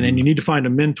 Mm-hmm. And then you need to find a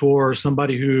mentor,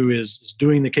 somebody who is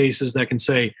doing the cases that can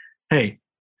say, hey,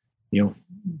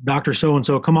 Dr.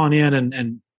 So-and-so, come on in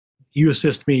and you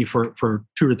assist me for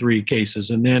 2 or 3 cases.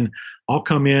 And then I'll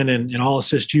come in and I'll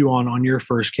assist you on your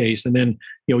first case. And then,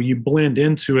 you blend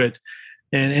into it.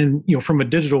 And from a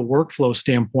digital workflow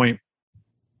standpoint,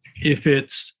 if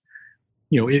it's,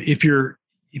 if you're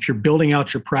building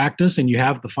out your practice and you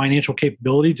have the financial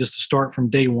capability just to start from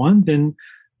day one, then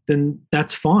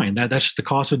that's fine. That's just the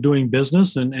cost of doing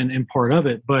business and part of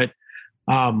it. But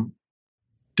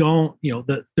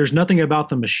there's nothing about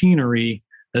the machinery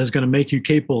that is going to make you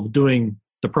capable of doing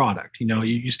the product.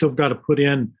 You still got to put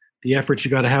in the efforts.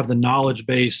 You got to have the knowledge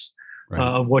base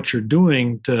of what you're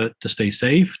doing to stay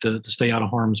safe, to stay out of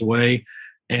harm's way,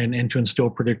 and to instill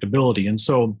predictability. And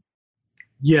so,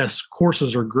 yes,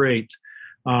 courses are great.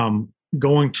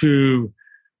 Going to,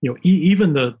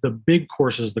 even the big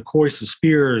courses, the Kois, the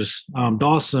Spears,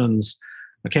 Dawson's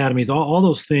academies, all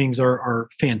those things are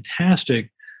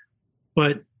fantastic.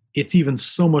 But it's even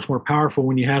so much more powerful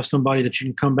when you have somebody that you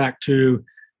can come back to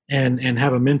and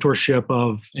have a mentorship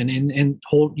of and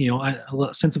hold,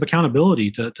 a sense of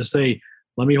accountability to say,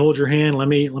 let me hold your hand, let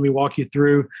me walk you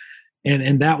through.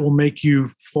 And that will make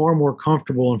you far more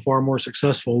comfortable and far more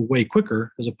successful way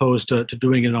quicker, as opposed to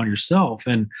doing it on yourself.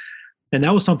 And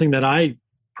that was something that I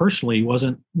personally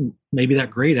wasn't maybe that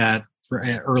great at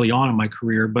early on in my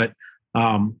career. But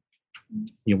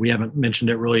we haven't mentioned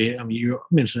it really. I mean, you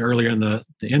mentioned it earlier in the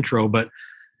intro, but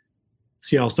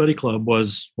Seattle Study Club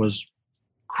was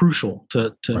crucial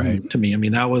to me. I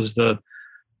mean, that was the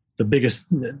biggest,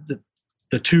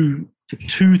 the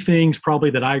two things probably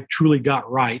that I truly got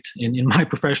right in my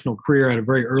professional career at a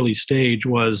very early stage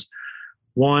was,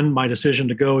 one, my decision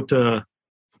to go to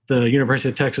the University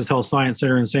of Texas Health Science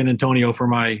Center in San Antonio for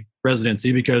my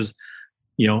residency, because,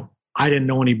 I didn't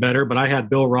know any better, but I had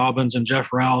Bill Robbins and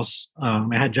Jeff Rouse. I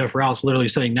had Jeff Rouse literally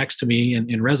sitting next to me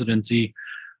in residency.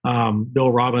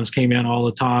 Bill Robbins came in all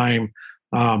the time.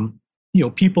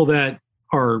 People that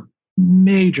are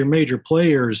major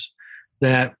players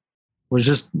that was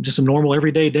just a normal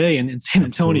everyday day in San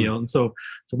Antonio. Absolutely. And so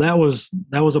that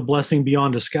was a blessing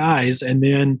beyond disguise. And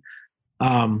then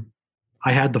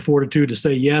I had the fortitude to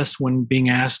say yes when being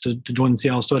asked to join the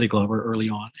Seattle Study Club early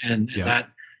on. And that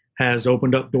has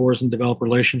opened up doors and developed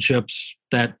relationships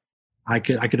that I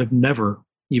could have never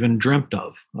even dreamt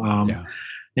of.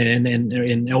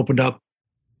 And opened up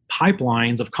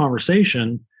pipelines of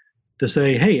conversation to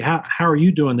say, hey, how are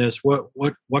you doing this? What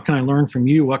can I learn from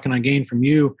you? What can I gain from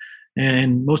you?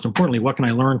 And most importantly, what can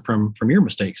I learn from your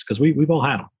mistakes? Because we've all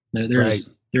had them.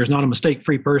 There's not a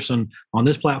mistake-free person on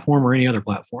this platform or any other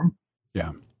platform.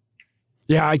 Yeah.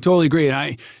 Yeah, I totally agree.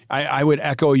 And I would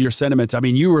echo your sentiments. I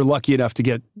mean, you were lucky enough to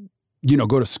get,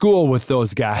 go to school with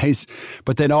those guys.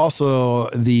 But then also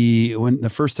when the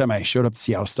first time I showed up to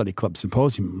Seattle Study Club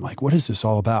Symposium, I'm like, what is this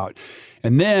all about?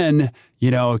 And then,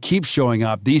 keep showing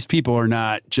up. These people are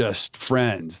not just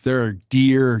friends. They're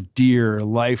dear,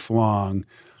 lifelong,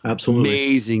 absolutely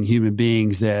amazing human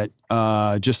beings that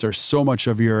just are so much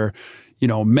of your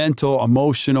mental,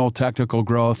 emotional, technical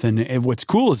growth. And what's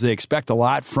cool is they expect a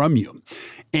lot from you,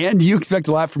 and you expect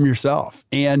a lot from yourself.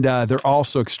 And they're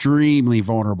also extremely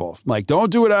vulnerable. Like,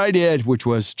 don't do what I did, which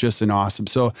was just an awesome.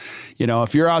 So,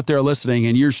 if you're out there listening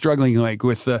and you're struggling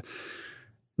with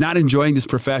not enjoying this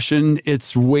profession,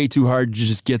 it's way too hard to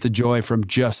just get the joy from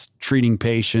just treating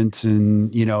patients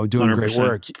and, doing 100%. Great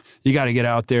work. You got to get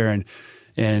out there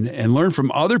and learn from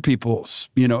other people's,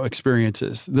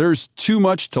 experiences. There's too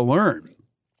much to learn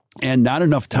and not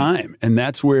enough time. And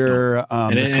that's where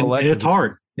the collective. It's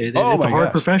hard. It's a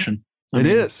hard profession. It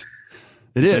is.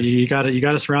 You got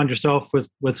to surround yourself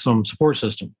with some support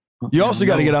system. You also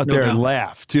got to get out there and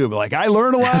laugh too. But like, I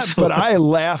learn a lot, but I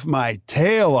laugh my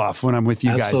tail off when I'm with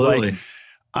you guys. Like,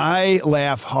 I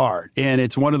laugh hard, and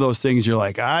it's one of those things you're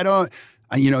like,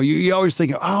 you always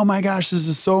think, oh my gosh, this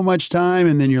is so much time.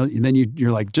 And then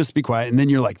you're like, just be quiet. And then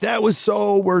you're like, that was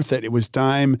so worth it. It was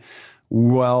time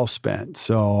well spent.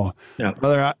 So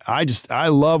brother, I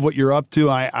love what you're up to.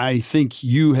 I think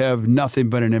you have nothing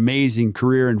but an amazing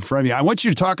career in front of you. I want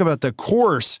you to talk about the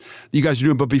course that you guys are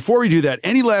doing. But before we do that,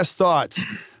 any last thoughts,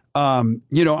 on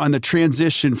the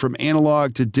transition from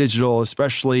analog to digital,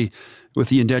 especially with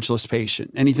the edentulous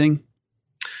patient? Anything?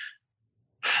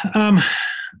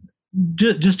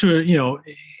 Just to,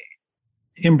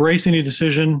 embrace any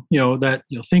decision, that,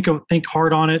 think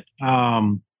hard on it,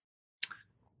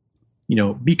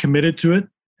 be committed to it.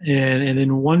 And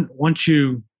then once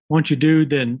you do,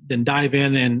 then dive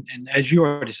in. And as you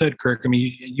already said, Kirk, I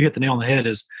mean, you hit the nail on the head,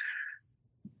 is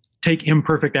take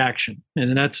imperfect action.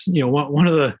 And that's, one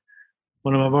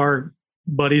of our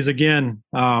buddies, again,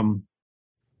 in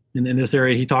this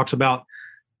area, he talks about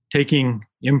taking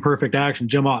Imperfect Action,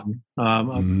 Jim Otten,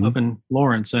 up in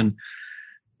Lawrence, and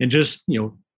just,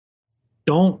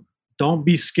 don't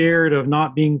be scared of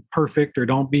not being perfect, or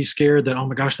don't be scared that, oh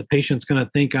my gosh, the patient's going to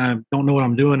think I don't know what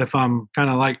I'm doing if I'm kind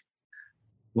of like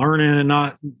learning and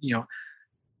not,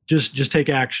 just take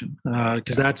action,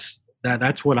 because that's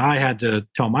what I had to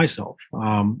tell myself,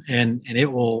 and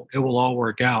it will all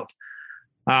work out.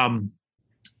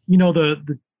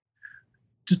 The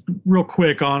just real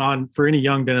quick on for any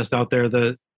young dentist out there,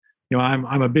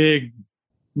 I'm a big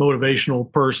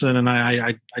motivational person, and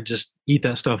I just eat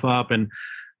that stuff up. And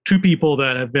two people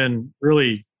that have been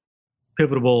really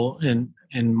pivotal in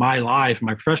my life,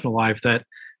 my professional life,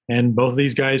 and both of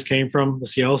these guys came from the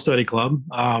Seattle Study Club.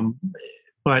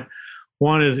 But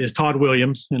one is Todd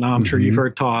Williams, and I'm sure you've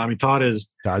heard Todd. I mean, Todd's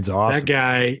awesome. That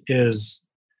guy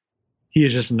he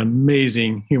is just an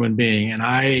amazing human being, and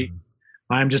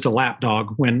I'm just a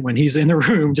lapdog when he's in the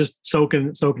room, just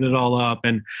soaking it all up.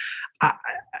 And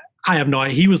I have no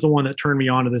idea. He was the one that turned me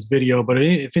on to this video. But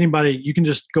if anybody, you can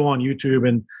just go on YouTube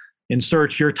and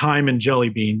search Your Time in Jelly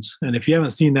Beans. And if you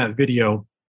haven't seen that video,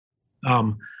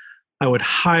 I would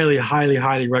highly, highly,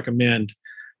 highly recommend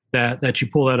that you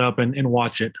pull that up and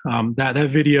watch it. That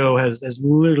video has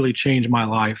literally changed my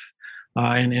life,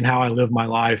 and how I live my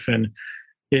life. And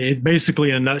it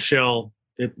basically, in a nutshell,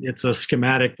 it's a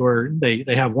schematic where they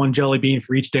have one jelly bean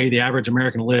for each day the average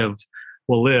American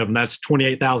will live, and that's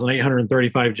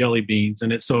 28,835 jelly beans.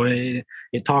 And it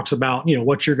talks about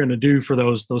what you're going to do for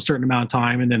those certain amount of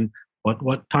time, and then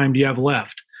what time do you have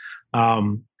left?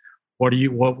 What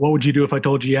would you do if I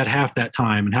told you had half that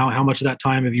time, and how much of that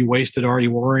time have you wasted already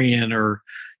worrying or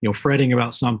fretting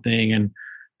about something? And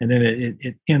then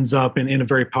it ends up in a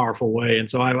very powerful way. And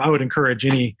so I would encourage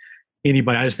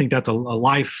anybody. I just think that's a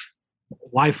life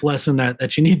lesson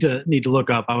that you need to look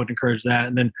up. I would encourage that.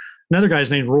 And then another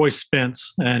guy's named Roy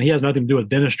Spence, and he has nothing to do with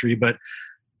dentistry, but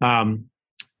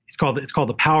it's called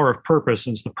The Power of Purpose,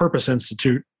 and it's the Purpose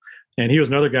Institute. And he was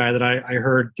another guy that I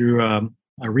heard through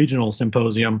a regional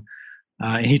symposium,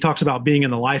 and he talks about being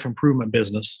in the life improvement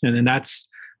business, and that's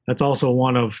also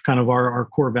one of kind of our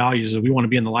core values, is we want to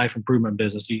be in the life improvement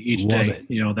business each day.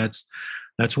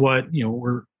 That's what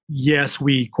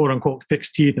we quote unquote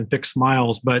fix teeth and fix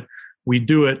smiles, but we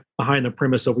do it behind the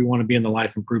premise of we want to be in the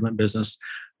life improvement business,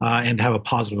 and have a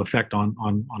positive effect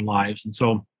on lives. And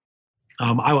so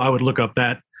I would look up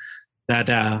that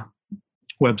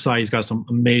website. He's got some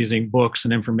amazing books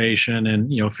and information.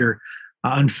 And if you're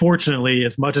unfortunately,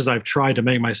 as much as I've tried to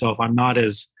make myself, I'm not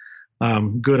as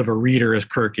good of a reader as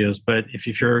Kirk is. But if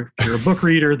you're a book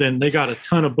reader, then they got a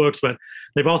ton of books. But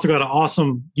they've also got an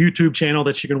awesome YouTube channel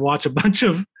that you can watch a bunch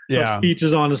of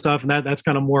speeches on and stuff. And that's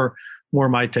kind of more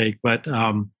my take. But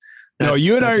no,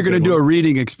 you and I are going to do a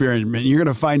reading experiment. You're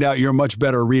going to find out you're a much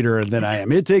better reader than I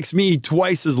am. It takes me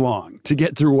twice as long to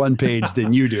get through one page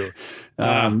than you do.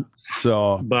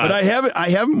 But I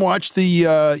haven't watched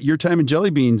the Your Time in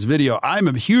Jelly Beans video. I'm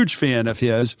a huge fan of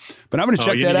his, but I'm going to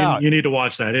check that out. You need to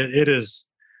watch that. It is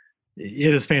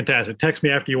fantastic. Text me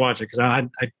after you watch it, because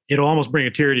it'll almost bring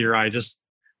a tear to your eye just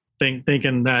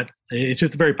thinking that it's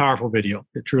just a very powerful video.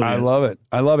 It truly is. I love it.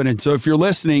 And so if you're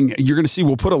listening, you're going to see,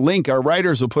 we'll put a link, our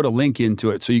writers will put a link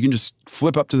into it. So you can just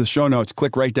flip up to the show notes,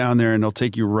 click right down there, and it'll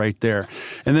take you right there.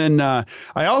 And then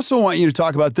I also want you to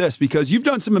talk about this, because you've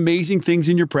done some amazing things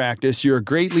in your practice. You're a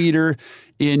great leader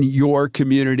in your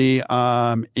community.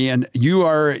 And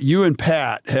you and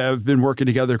Pat have been working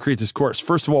together to create this course.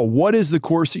 First of all, what is the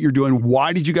course that you're doing?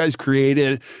 Why did you guys create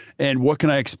it? And what can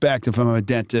I expect if I'm a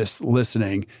dentist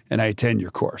listening and I attend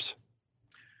your course?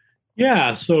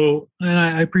 Yeah. So, and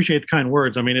I appreciate the kind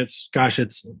words. I mean,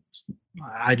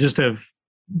 I just have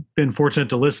been fortunate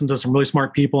to listen to some really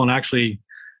smart people and actually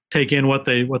take in what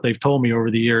they've told me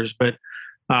over the years. But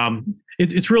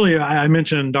it's really, I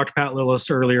mentioned Dr. Pat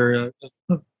Lillis earlier,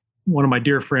 one of my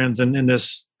dear friends in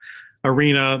this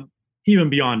arena, even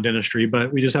beyond dentistry,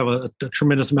 but we just have a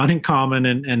tremendous amount in common.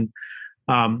 And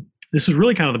this is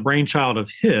really kind of the brainchild of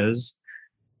his,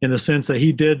 in the sense that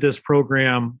he did this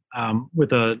program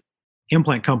with a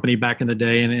implant company back in the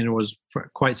day, and it was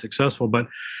quite successful. But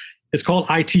it's called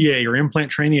ITA, or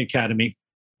Implant Training Academy,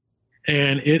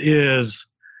 and it is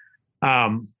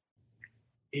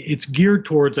it's geared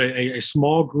towards a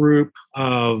small group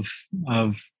of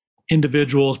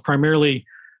individuals, primarily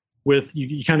with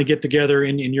you kind of get together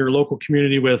in your local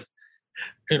community with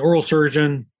an oral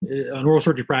surgeon. An oral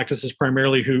surgery practice is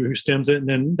primarily who stems it, and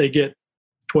then they get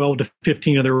 12 to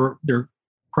 15 of their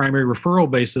primary referral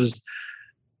bases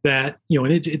that,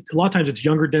 and a lot of times it's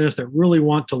younger dentists that really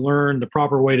want to learn the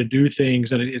proper way to do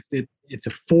things. And it's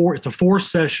a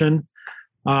 4-session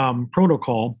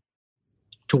protocol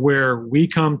to where we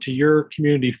come to your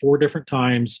community 4 different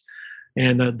times.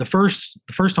 And the first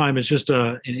time is just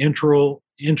an intro.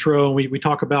 We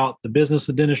talk about the business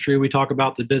of dentistry. We talk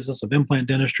about the business of implant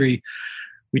dentistry.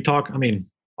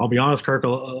 I'll be honest, Kirk, a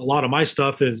lot of my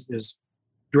stuff is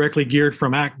directly geared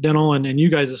from ACT Dental and you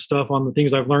guys' stuff on the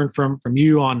things I've learned from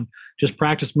you on just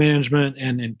practice management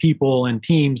and people and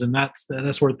teams and that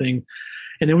sort of thing.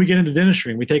 And then we get into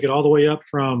dentistry and we take it all the way up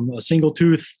from a single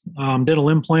tooth dental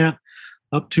implant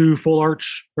up to full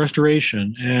arch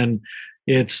restoration. And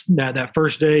it's that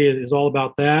first day is all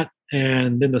about that.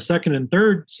 And then the second and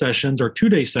third sessions are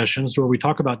 2-day sessions where we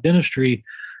talk about dentistry,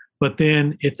 but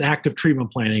then it's active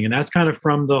treatment planning. And that's kind of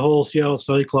from the whole Seattle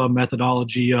Study Club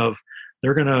methodology of the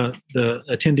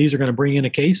attendees are going to bring in a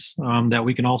case that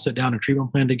we can all sit down and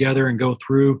treatment plan together and go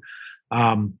through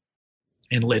and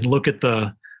look at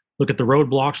the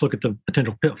roadblocks, look at the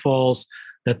potential pitfalls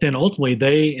that then ultimately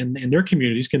they and their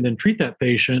communities can then treat that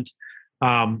patient.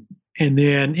 And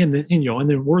then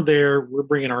we're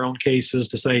bringing our own cases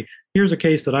to say, here's a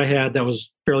case that I had that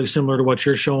was fairly similar to what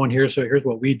you're showing here. So here's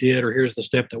what we did, or here's the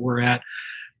step that we're at.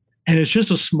 And it's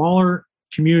just a smaller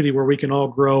community where we can all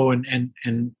grow and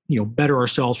better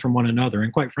ourselves from one another.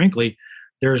 And quite frankly,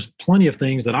 there's plenty of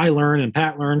things that I learn and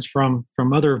Pat learns from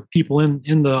other people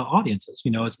in the audiences.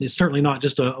 It's certainly not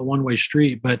just a one-way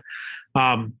street, but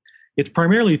it's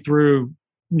primarily through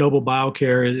Noble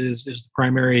BioCare is the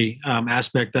primary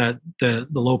aspect that the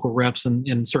local reps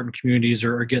in certain communities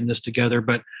are getting this together.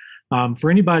 But for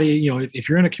anybody, if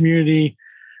you're in a community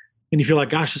and you feel like,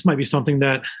 gosh, this might be something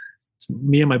that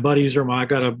me and my buddies, I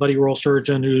got a buddy oral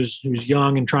surgeon who's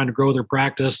young and trying to grow their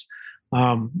practice.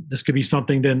 This could be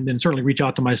something, then certainly reach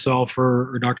out to myself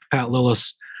or Dr. Pat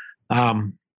Lillis.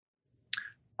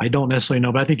 I don't necessarily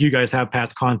know, but I think you guys have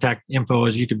Pat's contact info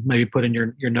as you could maybe put in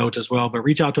your notes as well, but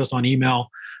reach out to us on email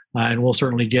and we'll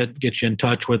certainly get you in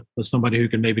touch with somebody who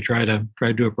can maybe try to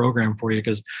do a program for you.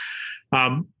 Cause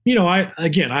I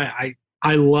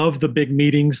love the big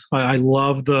meetings. I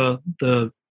love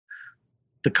the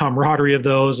camaraderie of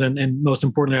those. And most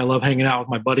importantly, I love hanging out with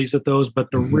my buddies at those, but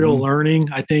the real learning,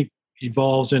 I think,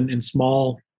 evolves in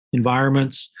small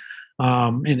environments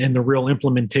and the real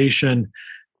implementation.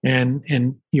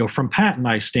 And from Pat and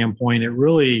I's standpoint,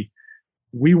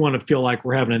 we want to feel like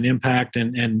we're having an impact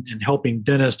and helping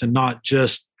dentists and not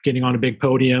just getting on a big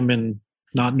podium and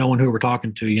not knowing who we're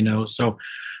talking to, So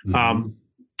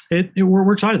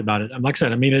we're excited about it. Like I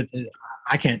said,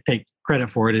 I can't take credit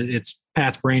for it. It's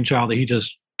Pat's brainchild that he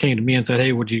just came to me and said,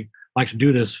 hey, would you like to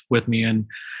do this with me? And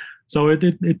so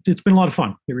it's been a lot of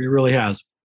fun. It really has.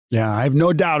 Yeah, I have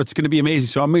no doubt it's going to be amazing.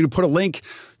 So I'm going to put a link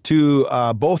to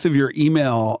both of your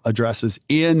email addresses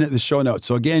in the show notes.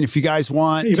 So again, if you guys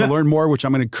want to learn more, which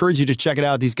I'm going to encourage you to check it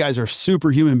out. These guys are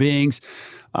superhuman beings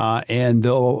and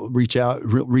they'll reach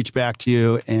back to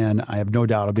you. And I have no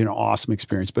doubt it'll be an awesome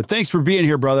experience. But thanks for being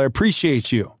here, brother. I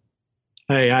appreciate you.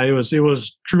 Hey, it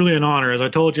was truly an honor. As I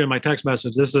told you in my text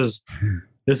message, this is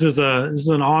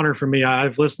an honor for me.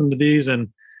 I've listened to these and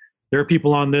there are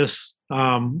people on this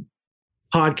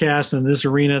podcast in this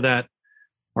arena that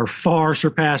are far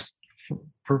surpassing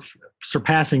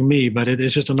me, but it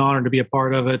is just an honor to be a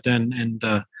part of it and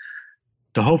to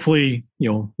hopefully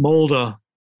mold a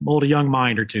young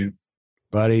mind or two.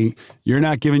 Buddy, you're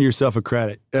not giving yourself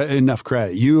enough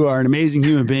credit. You are an amazing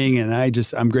human being, and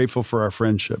I'm grateful for our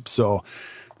friendship. So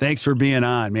thanks for being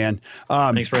on, man.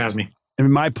 Thanks for having me.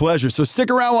 And my pleasure. So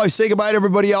stick around while I say goodbye to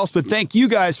everybody else, but thank you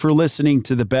guys for listening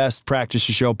to the Best Practice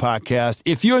Show podcast.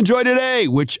 If you enjoyed today,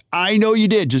 which I know you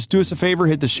did, just do us a favor,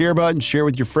 hit the share button, share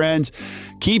with your friends.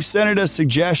 Keep sending us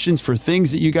suggestions for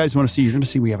things that you guys want to see. You're going to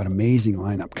see we have an amazing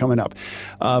lineup coming up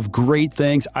of great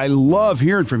things. I love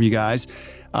hearing from you guys.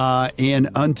 And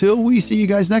until we see you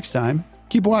guys next time,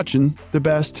 keep watching the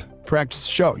Best Practice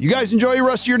Show. You guys enjoy the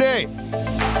rest of your day.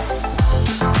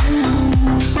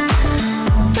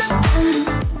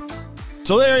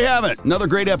 So there you have it. Another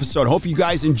great episode. Hope you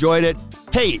guys enjoyed it.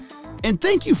 Hey, and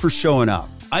thank you for showing up.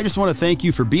 I just want to thank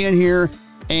you for being here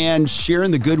and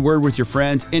sharing the good word with your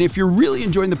friends. And if you're really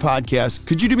enjoying the podcast,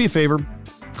 could you do me a favor?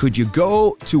 Could you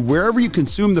go to wherever you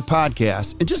consume the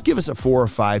podcast and just give us a 4 or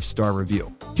 5 star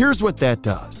review? Here's what that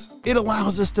does. It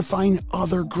allows us to find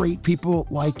other great people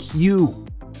like you.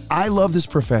 I love this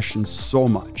profession so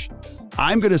much.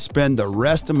 I'm going to spend the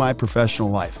rest of my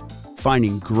professional life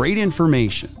finding great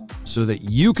information so that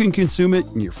you can consume it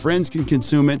and your friends can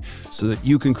consume it so that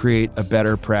you can create a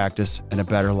better practice and a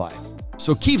better life.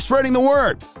 So keep spreading the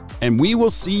word and we will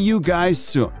see you guys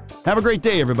soon. Have a great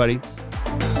day, everybody.